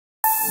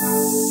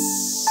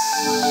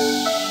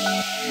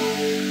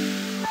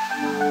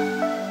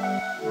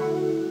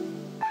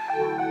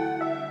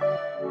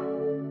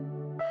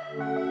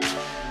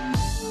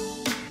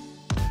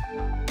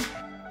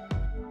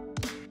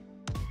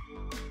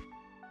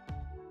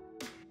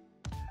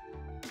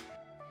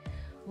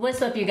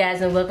What's up, you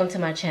guys, and welcome to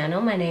my channel.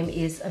 My name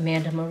is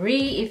Amanda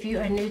Marie. If you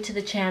are new to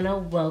the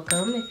channel,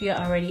 welcome. If you're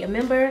already a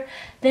member,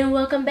 then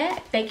welcome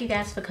back. Thank you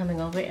guys for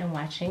coming over and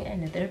watching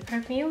another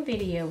perfume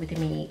video with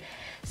me.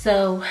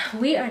 So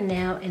we are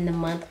now in the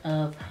month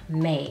of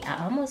May.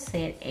 I almost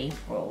said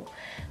April.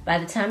 By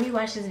the time you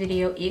watch this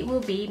video, it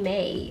will be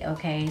May,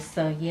 okay?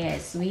 So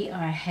yes, we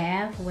are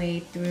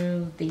halfway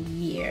through the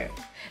year.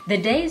 The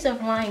days are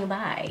flying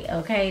by,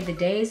 okay? The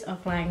days are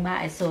flying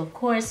by. So of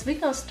course, we're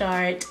gonna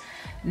start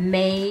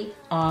May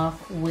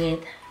off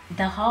with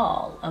the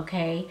haul,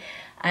 okay?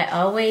 I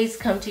always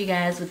come to you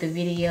guys with a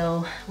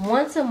video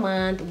once a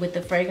month with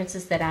the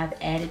fragrances that I've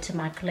added to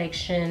my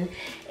collection.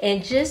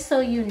 And just so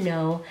you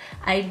know,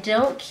 I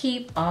don't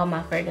keep all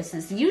my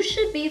fragrances. You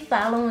should be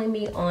following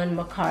me on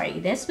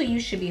Mercari. That's where you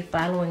should be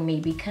following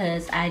me,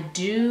 because I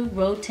do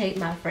rotate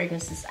my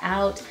fragrances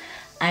out.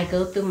 I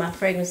go through my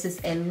fragrances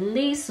at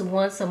least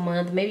once a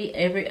month, maybe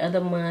every other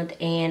month,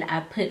 and I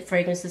put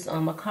fragrances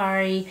on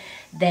Mercari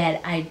that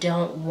I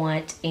don't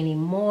want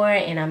anymore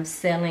and I'm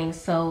selling.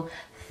 So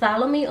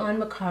follow me on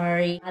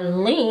Mercari. My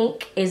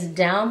link is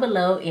down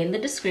below in the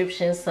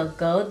description, so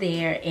go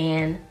there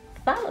and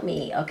follow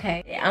me,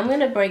 okay? I'm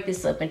gonna break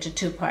this up into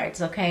two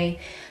parts, okay?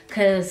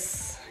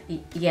 Because,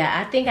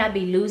 yeah, I think I'd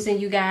be losing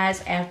you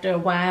guys after a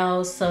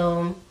while,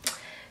 so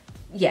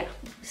yeah,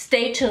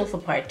 stay tuned for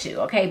part two,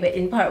 okay? But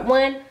in part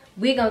one,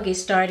 we're gonna get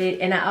started,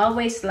 and I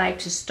always like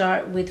to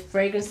start with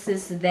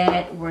fragrances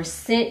that were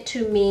sent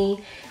to me,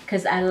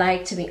 because I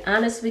like to be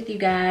honest with you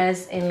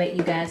guys and let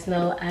you guys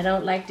know I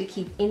don't like to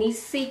keep any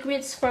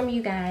secrets from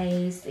you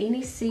guys,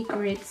 any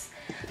secrets.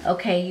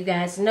 Okay, you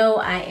guys know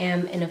I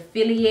am an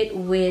affiliate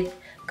with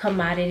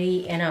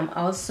Commodity, and I'm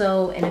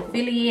also an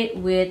affiliate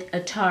with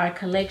Attar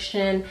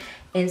Collection,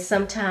 and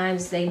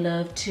sometimes they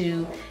love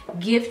to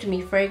gift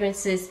me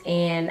fragrances,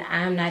 and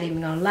I'm not even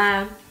gonna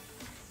lie,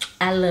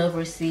 I love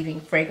receiving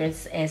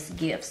fragrance as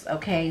gifts,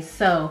 okay?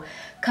 So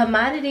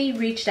Commodity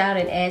reached out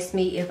and asked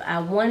me if I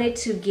wanted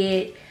to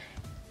get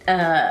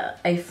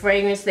a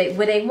fragrance. They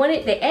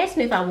asked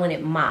me if I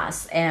wanted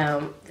moss.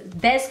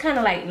 That's kind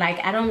of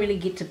like I don't really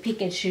get to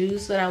pick and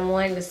choose what I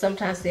want, but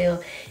sometimes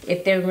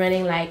if they're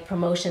running like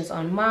promotions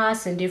on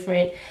moss and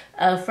different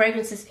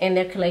fragrances in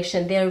their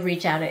collection, they'll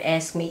reach out and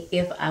ask me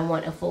if I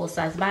want a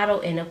full-size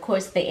bottle. And of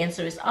course the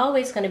answer is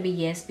always going to be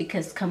yes,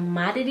 because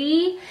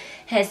Commodity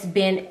has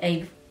been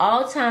a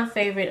all-time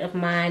favorite of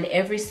mine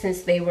ever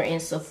since they were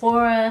in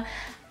Sephora.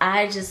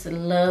 I just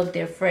love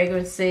their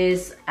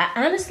fragrances.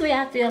 Honestly,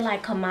 I feel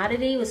like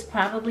Commodity was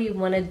probably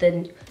one of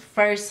the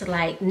first,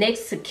 like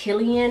next to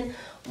Kilian,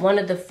 one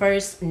of the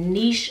first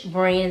niche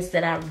brands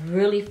that I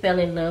really fell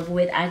in love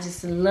with. I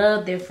just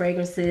love their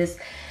fragrances.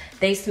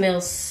 They smell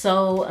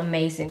so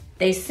amazing.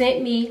 They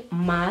sent me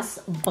Moss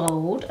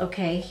Bold,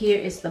 okay? Here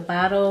is the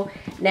bottle.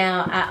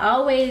 Now, I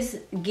always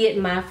get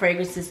my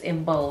fragrances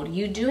in bold.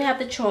 You do have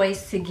the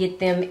choice to get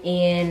them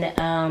in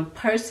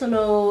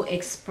personal,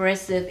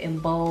 expressive,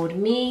 and bold.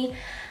 Me,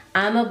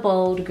 I'm a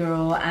bold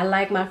girl. I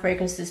like my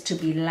fragrances to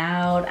be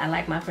loud. I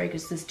like my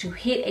fragrances to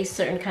hit a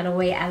certain kind of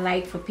way. I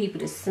like for people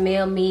to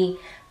smell me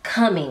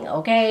coming,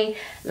 okay?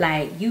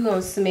 Like, you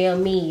gonna smell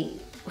me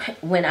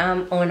when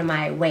I'm on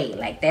my way.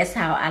 Like, that's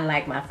how I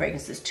like my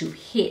fragrances to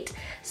hit.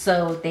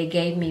 So they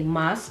gave me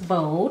Moss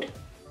Bold.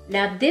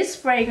 Now this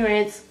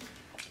fragrance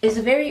is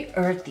very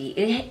earthy.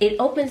 It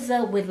opens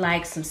up with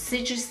like some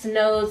citrus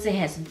notes. It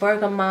has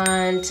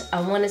bergamot.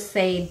 I want to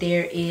say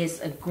there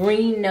is a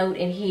green note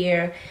in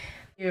here,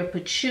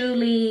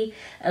 patchouli,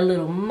 a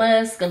little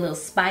musk, a little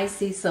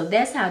spicy. So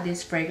that's how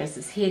this fragrance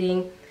is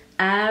hitting.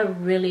 I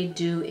really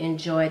do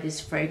enjoy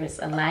this fragrance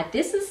a lot.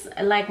 This is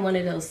like one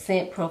of those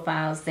scent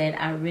profiles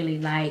that I really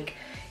like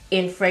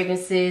in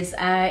fragrances.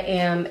 I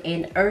am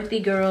an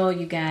earthy girl.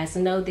 You guys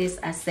know this.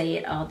 I say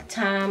it all the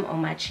time on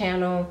my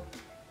channel.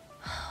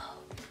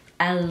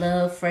 I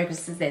love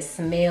fragrances that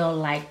smell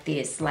like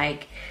this.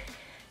 Like,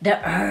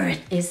 the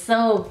earth is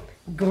so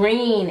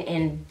green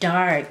and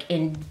dark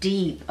and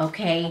deep,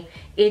 okay?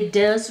 It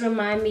does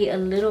remind me a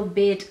little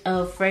bit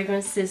of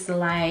fragrances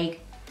like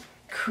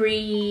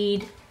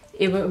Creed.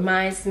 It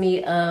reminds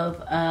me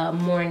of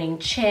Morning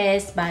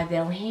Chest by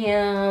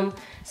Wilhelm.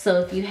 So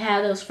if you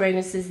have those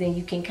fragrances, then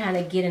you can kind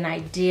of get an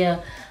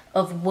idea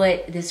of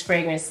what this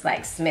fragrance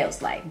like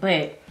smells like.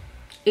 But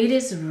it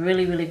is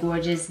really, really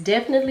gorgeous.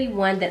 Definitely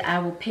one that I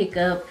will pick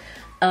up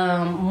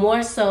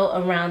more so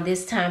around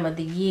this time of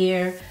the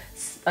year.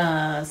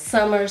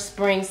 Summer,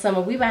 spring,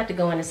 summer. We about to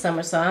go into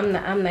summer, so I'm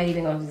not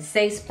even going to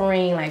say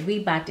spring. Like, we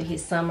about to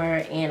hit summer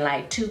in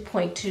like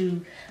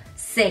 2.2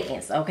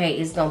 seconds, okay?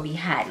 It's gonna be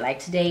hot. Like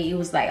today it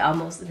was like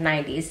almost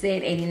 90. It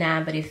said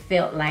 89, but it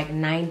felt like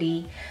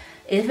 90.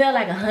 It felt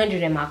like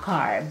 100 in my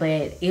car,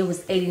 but it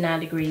was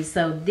 89 degrees.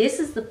 So this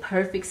is the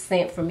perfect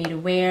scent for me to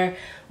wear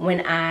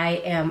when I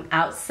am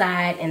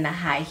outside in the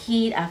high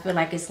heat. I feel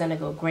like it's gonna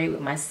go great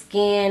with my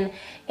skin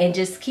and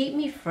just keep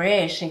me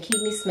fresh and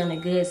keep me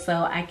smelling good.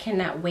 So I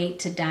cannot wait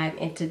to dive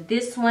into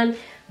this one.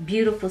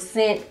 Beautiful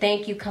scent.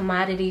 Thank you,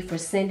 Commodity, for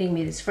sending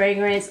me this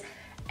fragrance.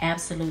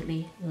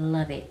 Absolutely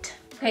love it.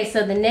 Okay,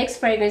 so the next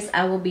fragrance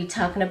I will be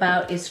talking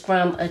about is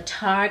from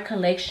Attar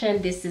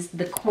Collection. This is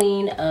the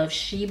Queen of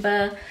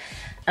Sheba.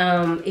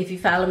 If you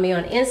follow me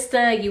on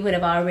Insta, you would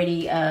have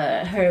already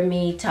heard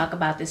me talk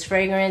about this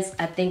fragrance.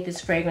 I think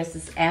this fragrance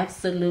is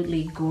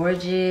absolutely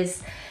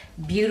gorgeous,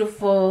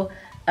 beautiful.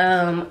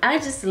 I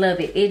just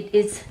love it.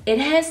 It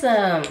has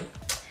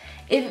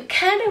it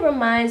kind of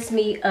reminds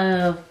me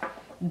of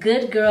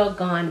Good Girl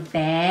Gone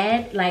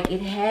Bad. Like,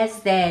 it has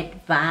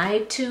that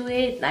vibe to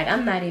it. Like,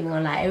 I'm not even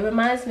gonna lie, it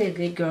reminds me of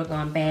Good Girl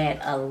Gone Bad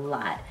a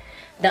lot.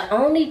 The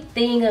only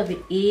thing of it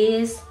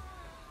is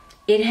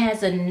it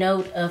has a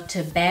note of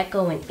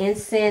tobacco and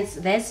incense.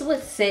 That's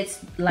what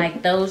sets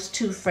like those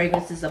two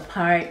fragrances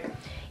apart,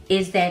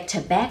 is that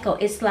tobacco.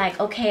 It's like,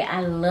 okay,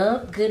 I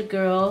love Good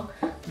Girl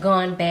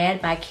Gone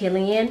Bad by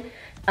Killian,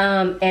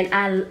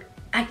 and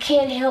I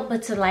can't help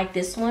but to like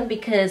this one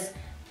because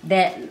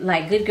that,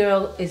 like, Good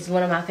Girl is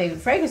one of my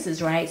favorite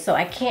fragrances, right? So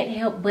I can't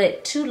help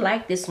but to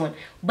like this one.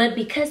 But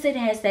because it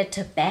has that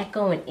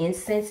tobacco and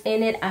incense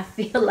in it, I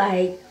feel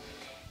like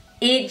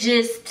it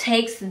just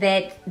takes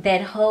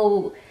that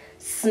whole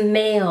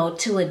smell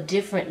to a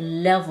different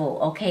level,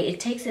 okay? It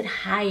takes it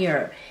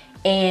higher,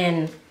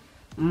 and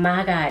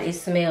my God, it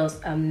smells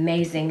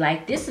amazing.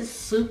 Like, this is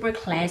super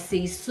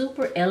classy,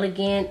 super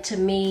elegant to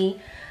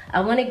me. I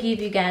want to give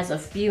you guys a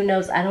few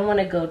notes. I don't want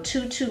to go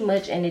too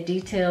much into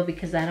detail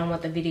because I don't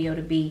want the video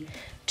to be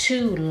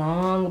too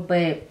long.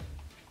 But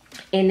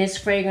in this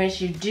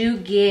fragrance, you do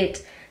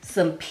get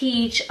some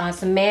peach,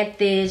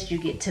 osmanthus, you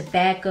get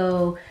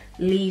tobacco,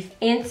 leaf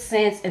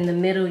incense. In the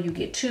middle, you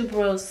get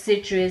tuberose,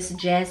 citrus,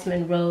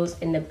 jasmine, rose.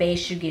 In the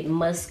base, you get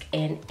musk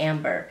and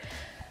amber.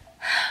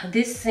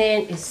 This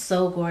scent is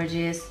so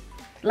gorgeous.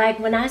 Like,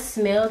 when I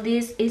smell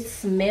this, it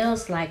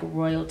smells like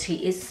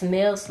royalty. It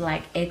smells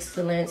like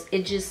excellence.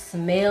 It just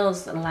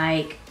smells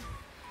like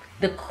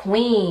the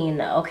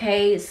queen,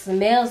 okay? It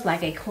smells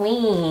like a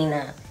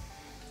queen.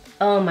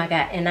 Oh my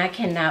God, and I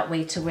cannot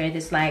wait to wear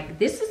this. Like,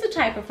 this is the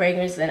type of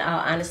fragrance, in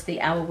all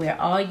honesty, I will wear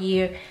all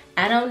year.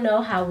 I don't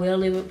know how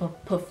well it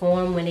would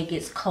perform when it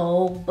gets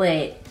cold,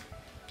 but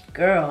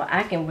girl,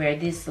 I can wear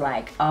this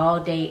like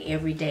all day,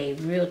 every day.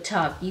 Real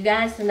talk. You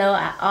guys know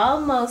I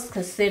almost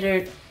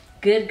considered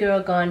Good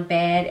Girl Gone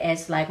Bad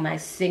as like my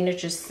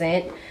signature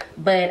scent,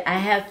 but I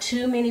have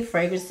too many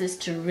fragrances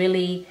to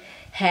really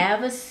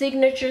have a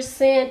signature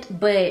scent,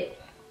 but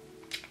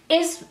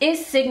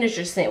it's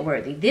signature scent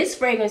worthy. This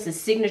fragrance is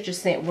signature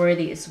scent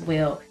worthy as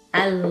well.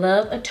 I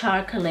love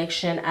Attar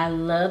Collection. I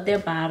love their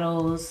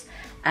bottles.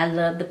 I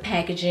love the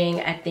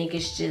packaging. I think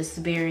it's just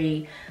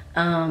very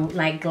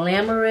like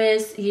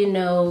glamorous. You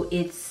know,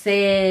 it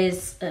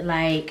says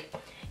like,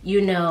 you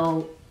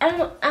know, I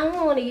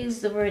don't want to use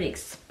the word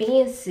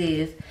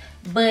expensive,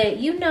 but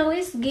you know,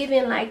 it's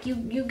giving like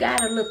you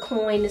got a little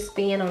coin to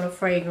spend on a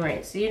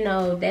fragrance. You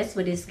know, that's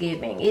what it's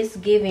giving. It's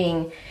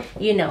giving,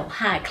 you know,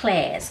 high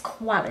class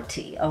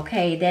quality.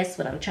 Okay, that's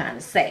what I'm trying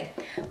to say.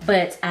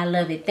 But I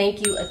love it.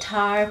 Thank you,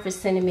 Attar, for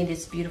sending me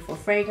this beautiful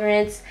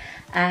fragrance.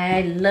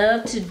 I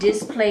love to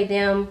display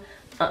them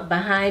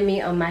behind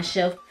me on my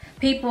shelf.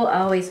 People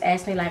always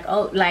ask me like,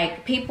 oh,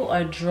 like people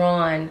are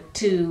drawn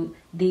to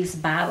these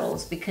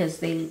bottles because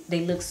they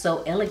look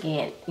so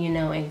elegant, you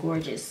know, and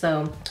gorgeous.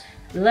 So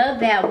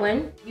love that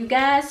one. You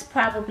guys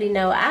probably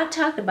know I've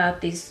talked about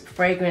this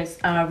fragrance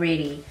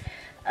already.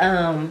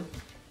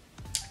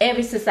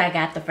 Ever since I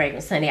got the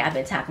fragrance, honey, I've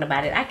been talking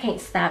about it. I can't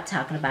stop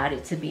talking about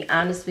it, to be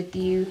honest with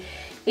you.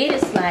 It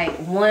is like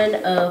one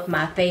of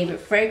my favorite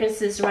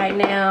fragrances right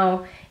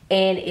now,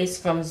 and it's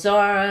from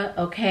Zara,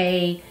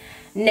 okay?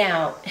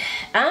 Now,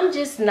 I'm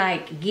just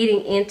like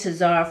getting into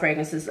Zara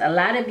fragrances. A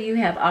lot of you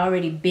have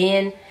already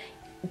been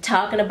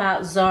talking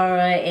about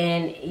Zara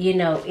and, you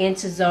know,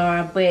 into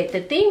Zara. But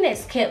the thing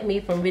that's kept me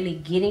from really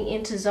getting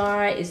into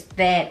Zara is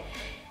that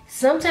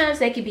sometimes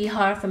they can be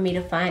hard for me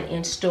to find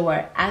in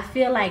store. I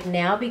feel like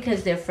now,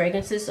 because their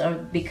fragrances are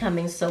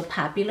becoming so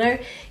popular,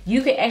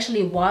 you can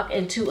actually walk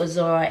into a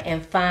Zara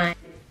and find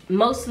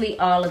mostly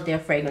all of their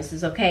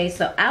fragrances, okay?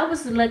 So I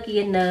was lucky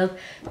enough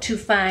to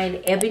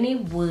find Ebony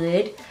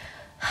Wood.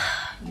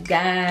 You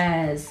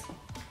guys,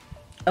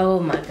 oh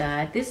my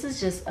God, this is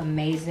just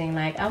amazing.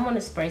 Like, I want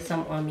to spray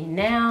some on me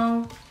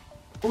now.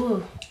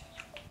 Ooh,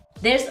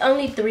 there's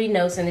only 3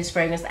 notes in this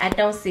fragrance. I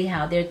don't see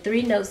how there are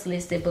 3 notes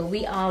listed, but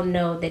we all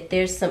know that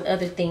there's some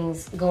other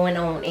things going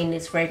on in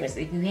this fragrance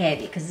if you had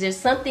it, because there's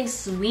something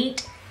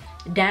sweet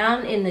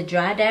down in the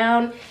dry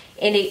down,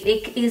 and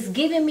it is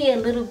giving me a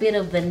little bit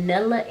of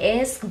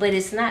vanilla-esque, but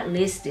it's not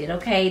listed,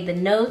 okay? The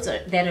notes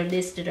that are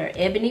listed are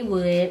ebony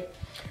wood,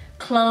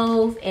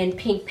 clove, and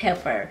pink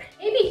pepper.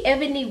 Maybe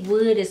ebony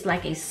wood is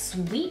like a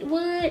sweet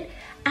wood.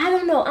 I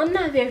don't know. I'm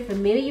not very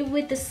familiar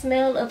with the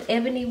smell of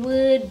ebony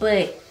wood,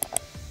 but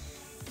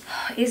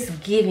it's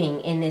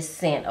giving in this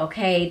scent,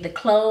 okay? The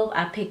clove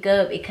I pick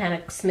up, it kind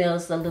of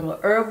smells a little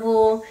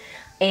herbal,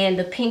 and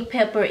the pink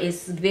pepper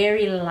is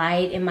very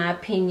light in my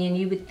opinion.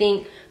 You would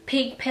think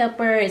pink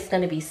pepper is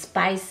going to be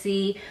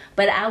spicy,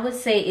 but I would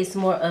say it's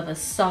more of a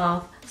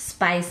soft,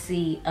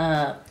 spicy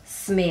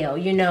smell,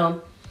 you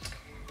know.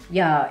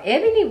 Y'all,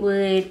 ebony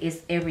wood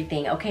is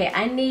everything. Okay,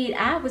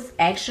 I was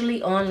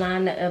actually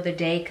online the other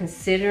day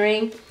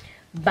considering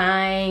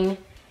buying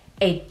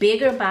a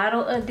bigger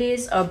bottle of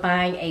this or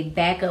buying a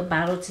backup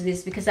bottle to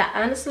this, because I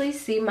honestly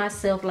see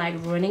myself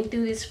like running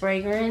through this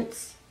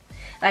fragrance.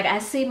 Like I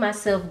see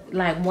myself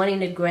like wanting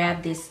to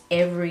grab this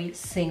every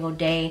single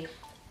day.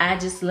 I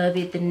just love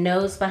it. The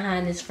nose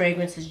behind this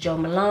fragrance is Jo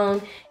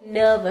Malone.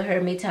 Never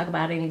heard me talk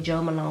about any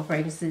Jo Malone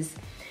fragrances.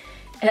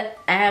 I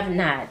have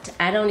not.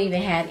 I don't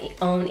even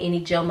own any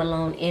Jo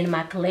Malone in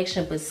my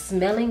collection, but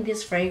smelling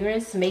this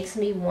fragrance makes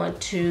me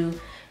want to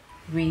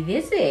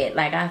revisit.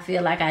 Like I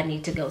feel like I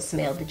need to go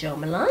smell the Jo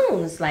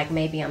Malones. Like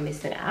maybe I'm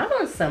missing out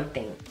on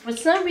something. For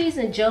some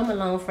reason, Jo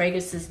Malone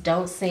fragrances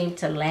don't seem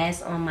to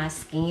last on my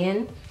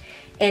skin.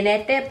 And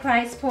at that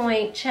price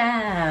point,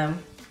 child,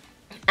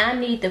 I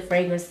need the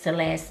fragrance to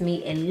last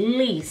me at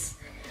least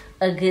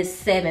a good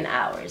 7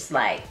 hours.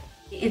 Like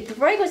if the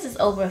fragrance is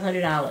over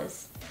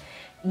 $100,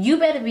 you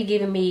better be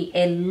giving me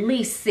at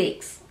least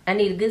 6. I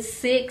need a good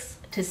 6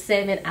 to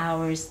 7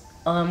 hours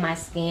on my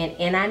skin,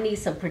 and I need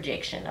some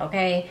projection,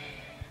 okay?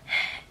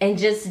 And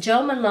just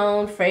Jo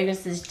Malone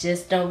fragrances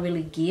just don't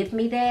really give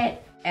me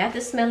that. After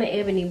smelling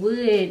ebony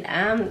wood,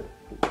 I've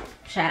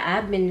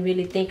been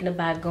really thinking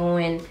about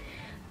going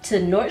to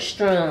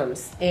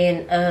Nordstrom's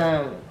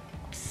and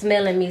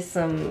smelling me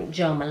some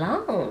Jo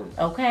Malone,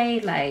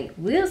 okay? Like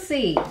we'll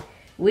see.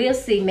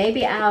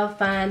 Maybe I'll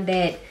find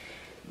that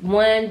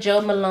one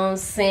Jo Malone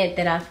scent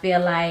that I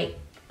feel like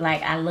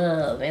I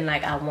love and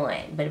like I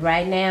want. But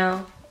right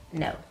now,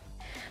 no.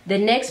 The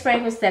next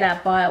fragrance that I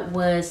bought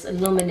was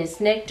Luminous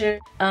Nectar.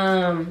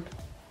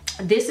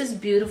 This is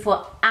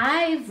beautiful.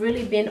 I've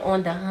really been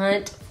on the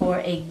hunt for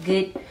a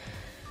good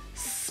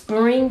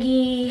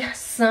springy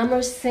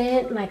summer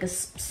scent, like a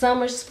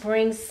summer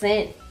spring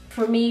scent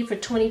for me for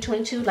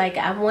 2022. Like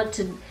I want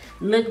to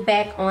look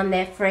back on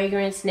that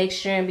fragrance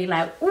next year and be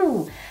like,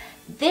 ooh,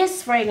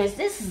 this fragrance,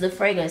 this is the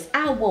fragrance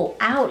I wore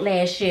out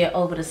last year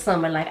over the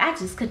summer. Like I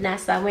just could not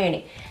stop wearing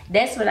it.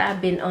 That's what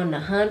I've been on the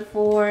hunt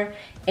for.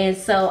 And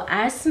so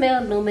I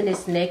smell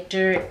Luminous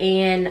Nectar,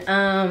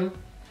 and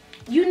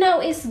you know,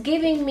 it's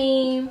giving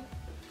me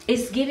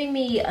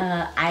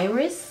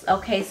iris.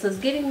 Okay, so it's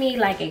giving me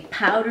like a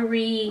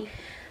powdery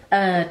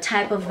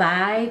type of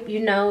vibe. You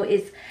know,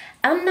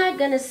 I'm not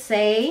gonna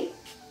say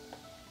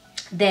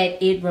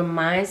that it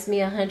reminds me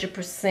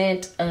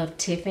 100% of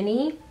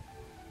Tiffany,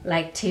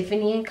 like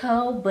Tiffany &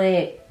 Co.,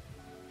 but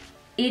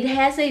it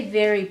has a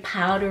very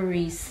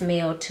powdery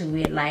smell to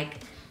it, like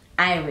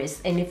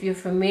iris. And if you're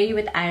familiar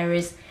with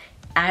iris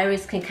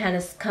can kind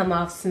of come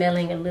off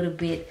smelling a little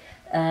bit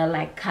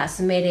like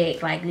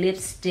cosmetic, like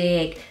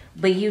lipstick,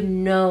 but you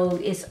know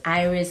it's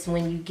iris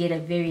when you get a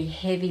very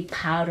heavy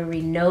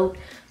powdery note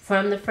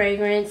from the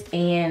fragrance.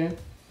 And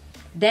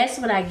that's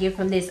what I get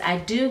from this. I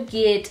do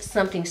get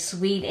something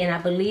sweet, and I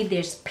believe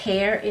there's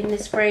pear in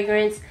this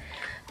fragrance.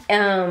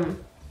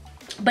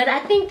 But I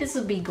think this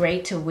would be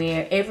great to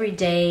wear every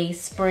day,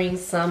 spring,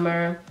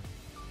 summer.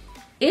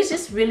 It's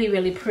just really,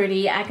 really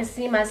pretty. I can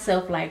see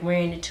myself like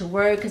wearing it to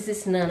work because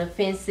it's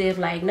non-offensive.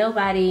 Like ain't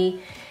nobody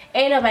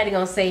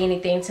gonna say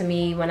anything to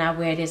me when I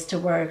wear this to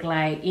work.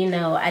 Like, you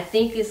know, I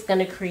think it's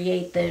gonna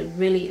create a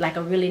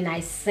really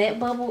nice scent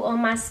bubble on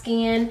my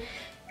skin.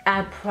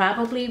 I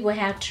probably will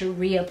have to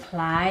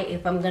reapply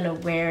if I'm gonna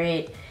wear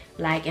it.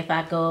 Like if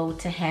I go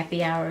to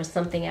happy hour or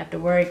something after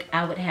work,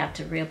 I would have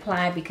to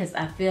reapply because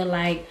I feel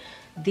like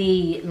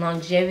the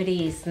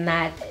longevity is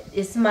not,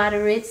 it's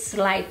moderate,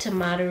 slight to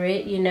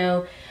moderate, you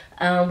know,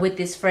 with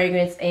this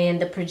fragrance,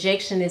 and the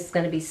projection is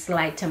going to be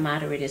slight to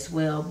moderate as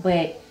well.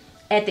 But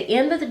at the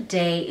end of the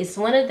day, it's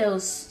one of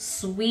those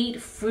sweet,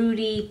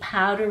 fruity,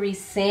 powdery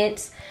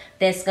scents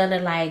that's gonna,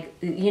 like,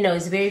 you know,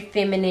 it's very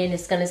feminine.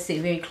 It's gonna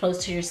sit very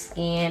close to your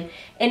skin,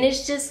 and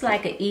it's just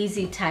like an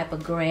easy type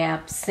of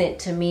grab scent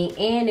to me,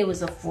 and it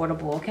was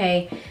affordable.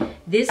 Okay,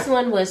 this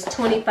one was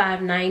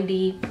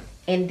 $25.90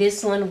 and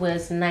this one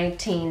was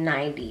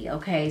 $19.90.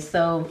 Okay,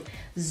 so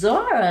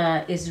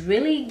Zara is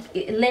really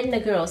letting the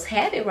girls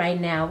have it right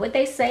now. What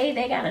they say,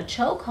 they got a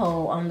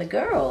chokehold on the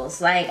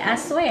girls. Like, I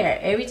swear,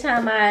 every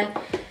time I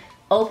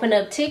open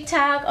up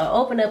TikTok or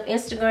open up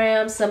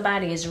Instagram,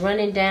 somebody is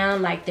running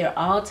down like their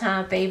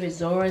all-time favorite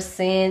Zara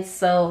scents.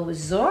 So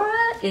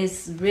Zara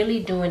is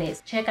really doing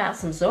it. Check out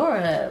some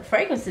Zara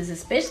fragrances,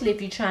 especially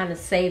if you're trying to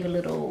save a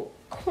little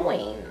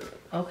coin.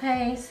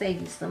 Okay,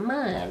 save you some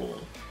money.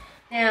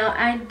 Now,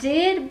 I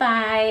did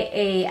buy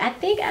I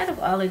think out of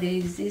all of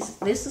these,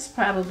 this is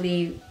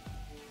probably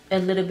a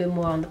little bit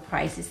more on the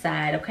pricey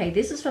side. Okay,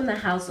 this is from the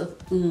House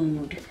of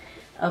Oud.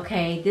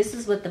 Okay, this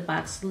is what the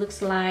box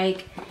looks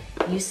like.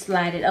 You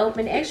slide it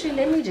open. Actually,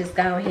 let me just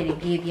go ahead and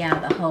give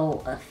y'all the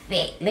whole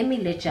effect. Let me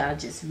let y'all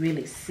just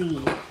really see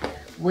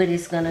what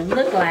it's gonna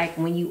look like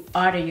when you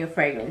order your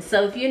fragrance.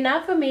 So if you're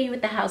not familiar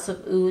with the House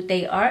of Oud,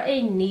 they are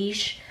a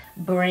niche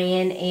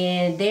brand,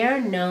 and they're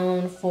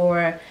known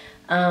for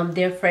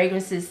their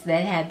fragrances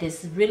that have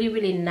this really,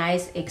 really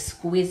nice,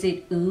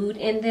 exquisite oud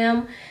in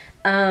them.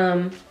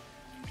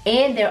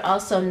 And they're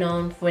also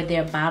known for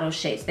their bottle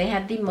shapes. They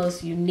have the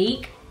most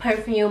unique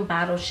perfume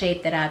bottle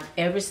shape that I've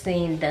ever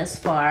seen thus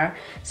far,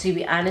 to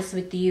be honest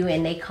with you,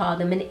 and they call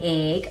them an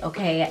egg.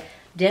 Okay,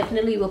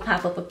 definitely will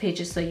pop up a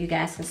picture so you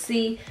guys can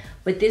see,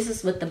 but this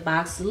is what the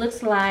box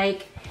looks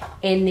like.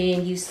 And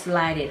then you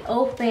slide it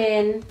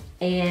open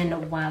and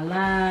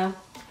voila,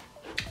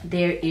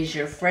 there is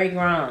your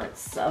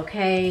fragrance.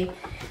 Okay,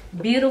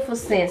 beautiful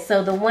scent.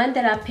 So the one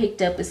that I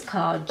picked up is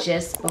called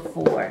Just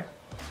Before.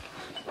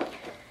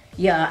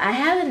 Yeah, I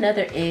have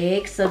another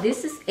egg, so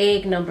this is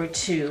egg number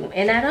 2,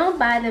 and I don't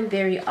buy them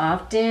very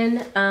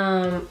often.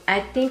 I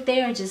think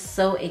they are just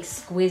so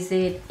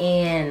exquisite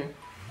and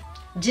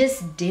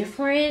just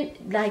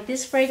different. Like,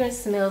 this fragrance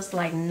smells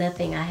like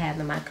nothing I have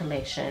in my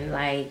collection.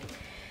 Like,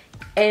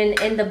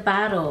 and the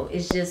bottle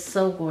is just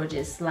so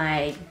gorgeous.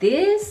 Like,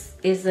 this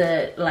is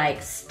a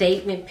like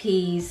statement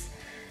piece.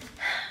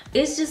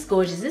 It's just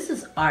gorgeous. This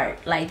is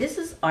art. Like, this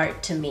is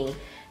art to me.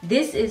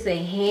 This is a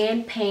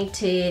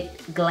hand-painted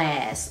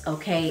glass,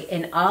 okay?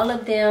 And all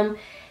of them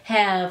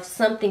have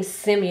something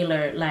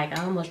similar. Like,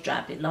 I almost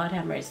dropped it. Lord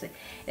have mercy.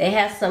 They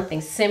have something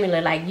similar.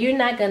 Like, you're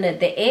not gonna,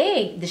 the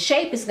egg, the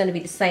shape is gonna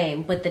be the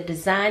same, but the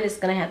design is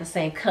gonna have the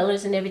same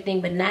colors and everything,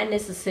 but not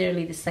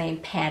necessarily the same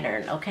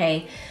pattern,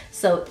 okay?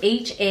 So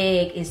each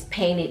egg is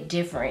painted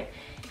different.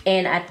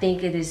 And I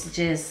think it is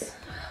just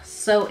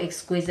so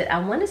exquisite. I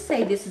wanna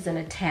say this is an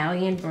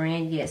Italian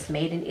brand. Yes,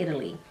 made in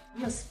Italy. I'm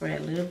gonna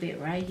spread a little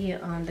bit right here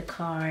on the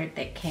card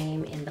that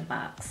came in the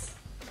box,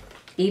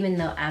 even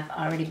though I've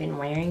already been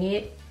wearing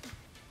it.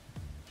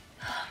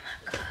 Oh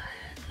my God,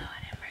 Lord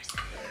have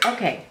mercy.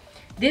 Okay,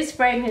 this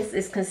fragrance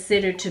is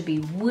considered to be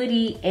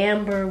woody,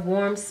 amber,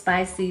 warm,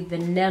 spicy,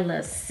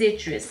 vanilla,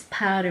 citrus,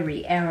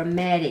 powdery,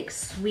 aromatic,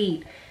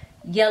 sweet,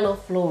 yellow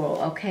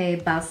floral, okay,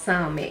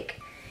 balsamic.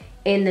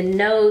 In the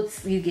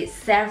notes, you get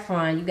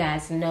saffron. You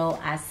guys know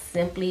I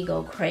simply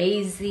go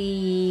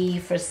crazy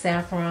for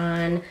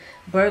saffron.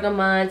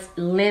 Bergamot,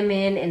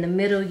 lemon. In the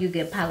middle, you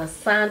get Palo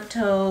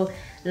Santo,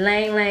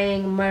 Lang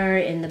Lang, myrrh.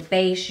 In the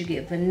base, you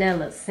get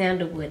vanilla,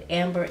 sandalwood,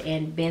 amber,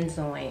 and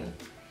benzoin.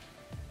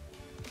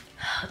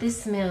 Oh,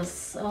 this smells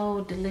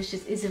so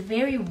delicious. It's a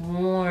very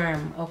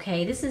warm,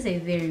 okay? This is a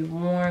very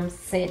warm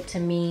scent to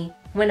me.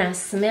 When I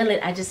smell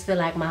it, I just feel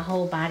like my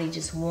whole body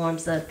just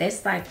warms up.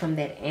 That's like from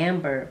that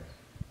amber.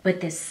 But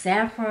the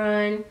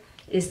saffron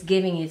is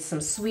giving it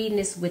some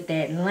sweetness with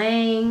that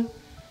lang.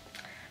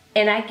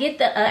 And I get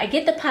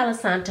the Palo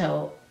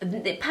Santo.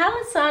 The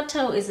Palo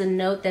Santo is a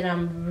note that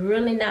I'm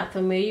really not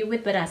familiar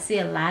with, but I see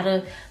a lot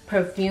of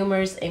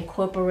perfumers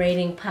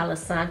incorporating Palo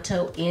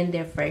Santo in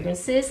their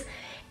fragrances.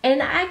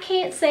 And I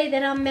can't say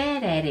that I'm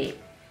mad at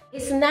it.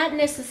 It's not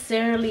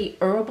necessarily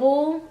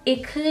herbal.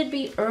 It could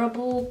be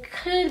herbal,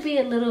 could be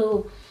a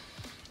little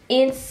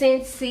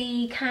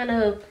incensey kind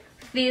of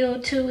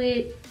feel to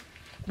it.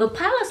 But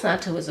Palo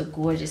Santo is a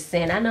gorgeous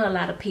scent. I know a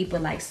lot of people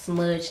like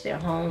smudge their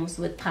homes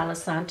with Palo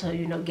Santo,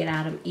 you know, get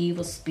all them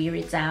evil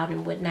spirits out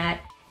and whatnot.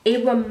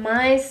 It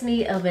reminds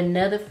me of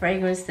another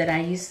fragrance that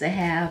I used to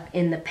have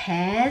in the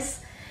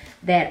past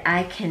that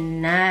I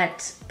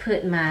cannot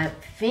put my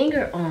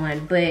finger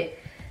on, but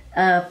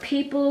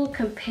people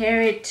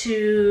compare it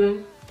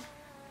to,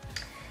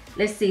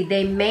 let's see,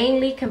 they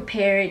mainly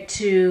compare it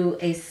to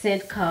a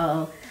scent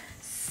called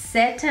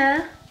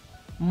Seta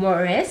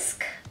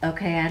Moresque.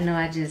 Okay, I know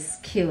I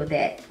just killed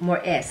that.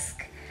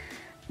 Moresque.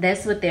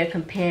 That's what they're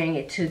comparing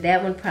it to.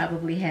 That one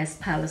probably has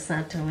Palo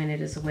Santo in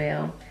it as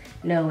well.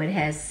 No, it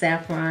has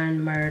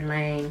saffron, myrrh,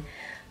 lang.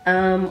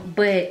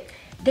 But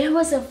there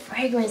was a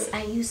fragrance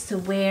I used to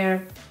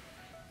wear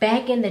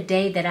back in the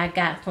day that I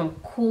got from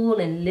Cool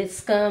and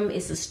Lipscomb.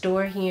 It's a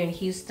store here in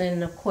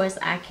Houston. Of course,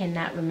 I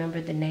cannot remember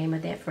the name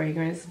of that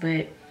fragrance,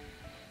 but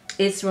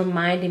it's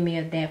reminding me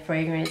of that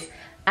fragrance.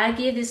 I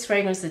give this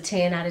fragrance a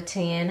 10 out of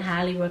 10.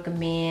 Highly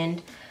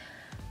recommend.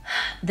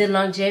 The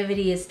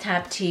longevity is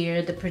top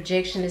tier. The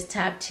projection is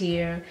top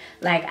tier.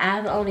 Like,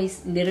 I've only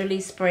literally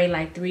sprayed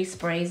like 3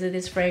 sprays of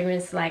this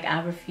fragrance. Like,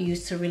 I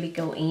refuse to really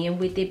go in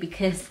with it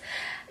because,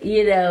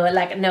 you know,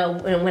 like, no,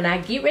 when I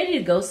get ready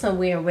to go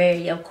somewhere and wear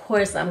it, of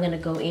course I'm going to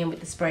go in with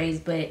the sprays.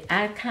 But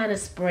I kind of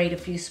sprayed a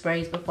few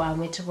sprays before I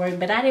went to work.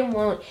 But I didn't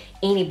want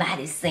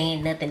anybody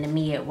saying nothing to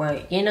me at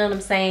work. You know what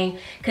I'm saying?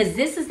 Because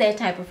this is that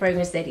type of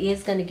fragrance that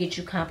is going to get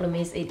you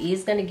compliments. It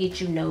is going to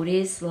get you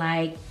noticed.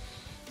 Like,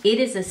 it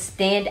is a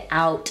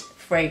standout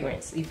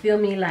fragrance. You feel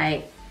me?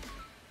 Like,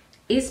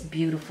 it's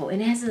beautiful.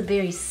 And it has a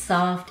very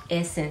soft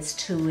essence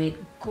to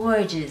it.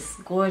 Gorgeous,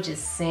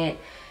 gorgeous scent.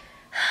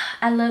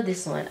 I love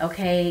this one,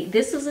 okay?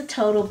 This was a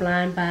total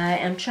blind buy.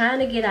 I'm trying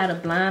to get out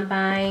of blind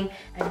buying.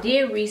 I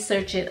did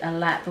research it a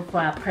lot before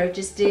I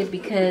purchased it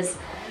because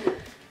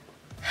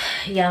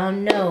y'all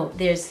know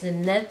there's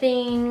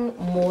nothing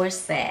more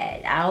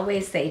sad, I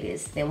always say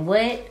this, than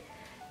what?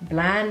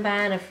 Blind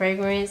buying a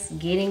fragrance,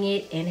 getting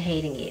it, and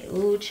hating it.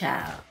 Ooh,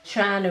 child.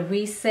 Trying to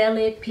resell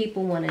it.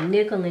 People want to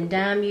nickel and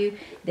dime you.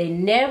 They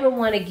never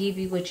want to give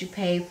you what you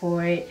pay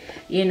for it.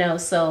 You know,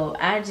 so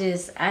I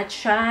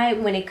try,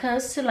 when it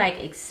comes to like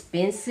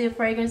expensive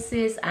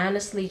fragrances,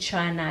 honestly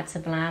try not to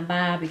blind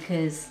buy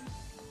because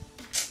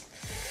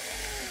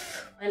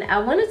And I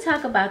want to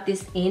talk about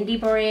this indie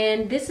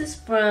brand. This is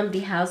from the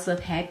house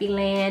of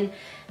Happyland.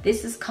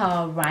 This is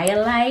called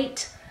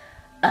Rhyolite.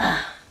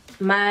 I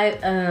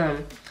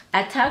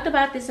talked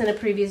about this in a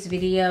previous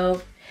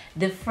video.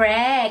 The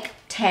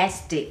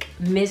Fragtastic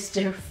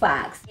Mr.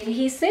 Fox. And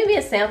he sent me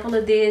a sample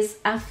of this.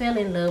 I fell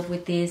in love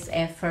with this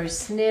at first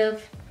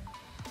sniff.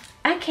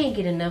 I can't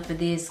get enough of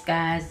this,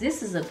 guys.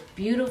 This is a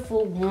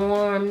beautiful,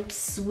 warm,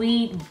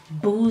 sweet,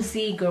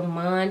 boozy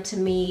gourmand to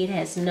me. It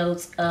has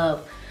notes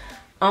of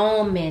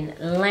almond,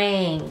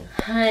 lang,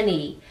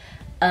 honey,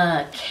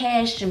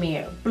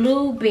 cashmere,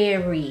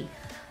 blueberry.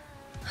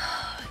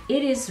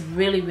 It is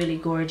really, really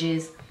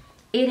gorgeous.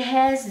 It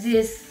has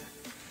this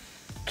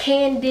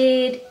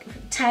candid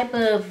type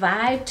of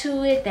vibe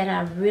to it that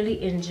I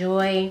really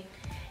enjoy.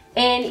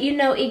 And you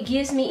know, it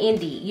gives me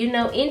indie. You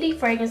know, indie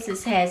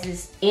fragrances has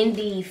this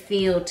indie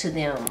feel to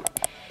them.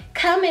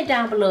 Comment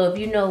down below if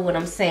you know what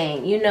I'm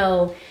saying. You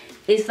know,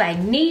 it's like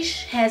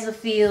niche has a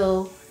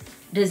feel,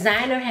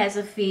 designer has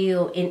a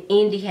feel, and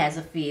indie has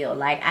a feel.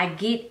 Like, I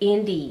get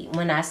indie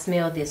when I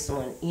smell this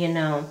one, you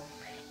know.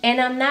 And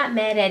I'm not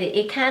mad at it.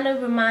 It kind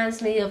of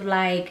reminds me of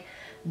like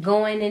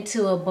going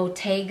into a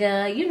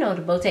bottega. You know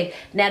the bottega.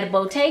 Now the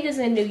bodegas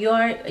in New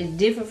York is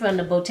different from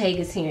the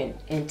bodegas here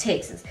in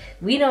Texas.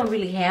 We don't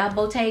really have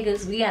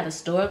bodegas. We got a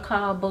store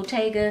called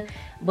Bottega.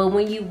 But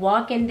when you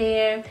walk in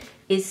there,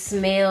 it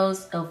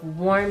smells of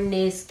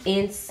warmness,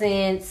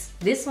 incense.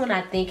 This one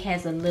I think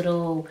has a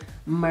little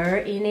myrrh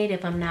in it,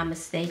 if I'm not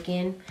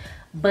mistaken.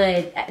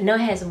 But no,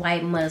 it has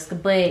white musk.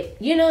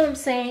 But you know what I'm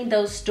saying?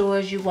 Those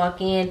stores you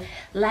walk in,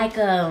 like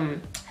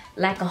a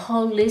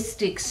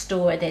holistic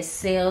store that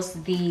sells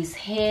these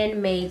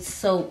handmade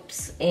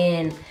soaps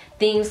and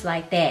things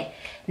like that.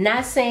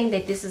 Not saying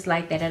that this is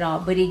like that at all,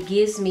 but it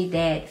gives me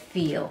that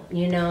feel.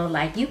 You know,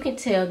 like you can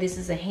tell this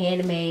is a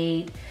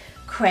handmade,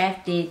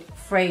 crafted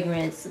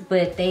fragrance,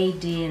 but they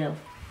did a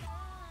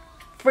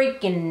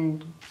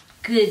freaking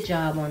good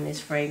job on this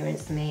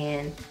fragrance,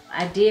 man.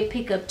 I did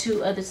pick up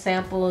 2 other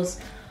samples,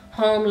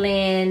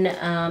 Homeland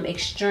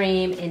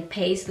Extreme and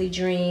Paisley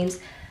Dreams.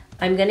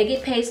 I'm gonna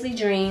get Paisley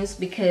Dreams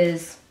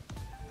because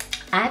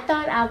I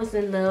thought I was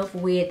in love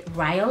with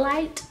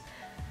Rhyolite.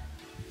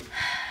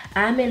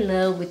 I'm in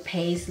love with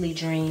Paisley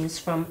Dreams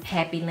from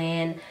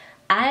Happyland.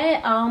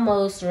 I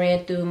almost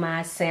ran through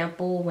my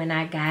sample when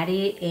I got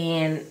it,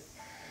 and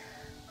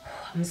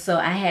so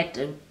I had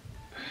to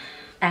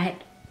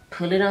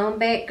pull it on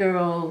back,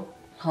 girl.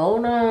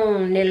 Hold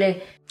on,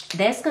 Nelly.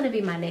 That's gonna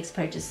be my next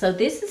purchase. So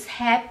this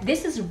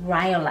is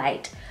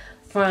Rhyolite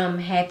from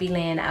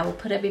Happyland. I will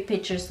put up a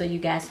picture so you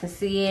guys can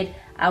see it.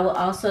 I will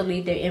also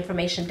leave their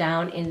information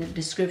down in the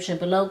description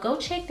below. Go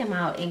check them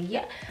out. And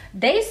yeah,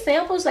 they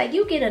samples, like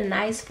you get a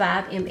nice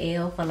 5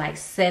 ml for like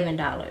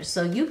 $7.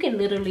 So you can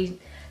literally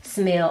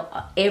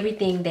smell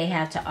everything they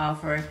have to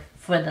offer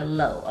for the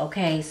low.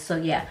 Okay, so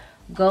yeah,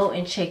 go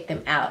and check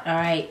them out. All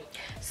right,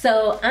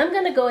 so I'm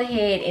gonna go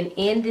ahead and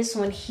end this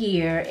one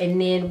here, and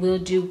then we'll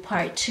do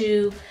part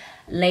 2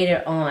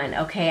 later on.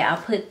 Okay, I'll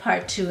put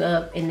part 2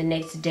 up in the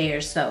next day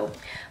or so.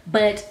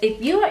 But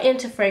if you are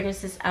into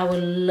fragrances, I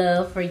would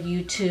love for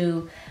you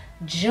to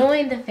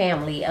join the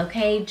family.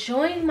 Okay,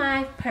 join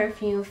my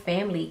perfume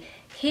family.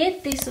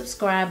 Hit the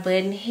subscribe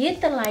button,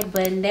 hit the like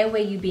button. That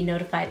way you'll be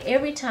notified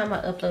every time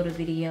I upload a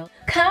video.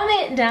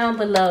 Comment down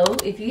below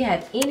if you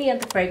have any of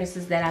the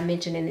fragrances that I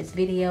mentioned in this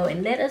video,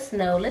 and let us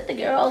know, let the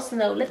girls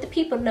know, let the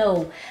people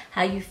know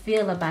how you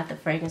feel about the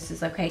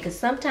fragrances. Okay, because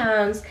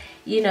sometimes,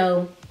 you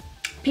know,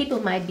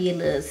 people might be a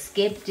little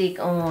skeptic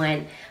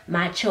on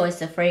my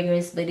choice of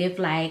fragrance, but if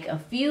like a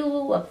few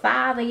or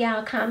 5 of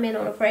y'all comment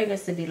on a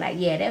fragrance and be like,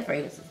 yeah, that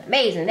fragrance is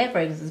amazing, that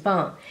fragrance is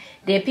bomb,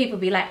 then people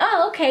be like,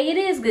 oh, okay, it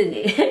is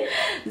good.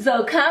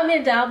 So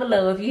comment down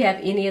below if you have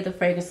any of the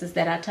fragrances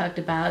that I talked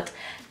about.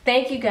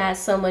 Thank you guys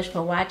so much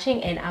for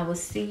watching, and I will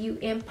see you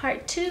in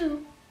part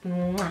 2.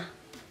 Mwah.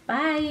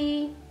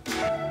 Bye.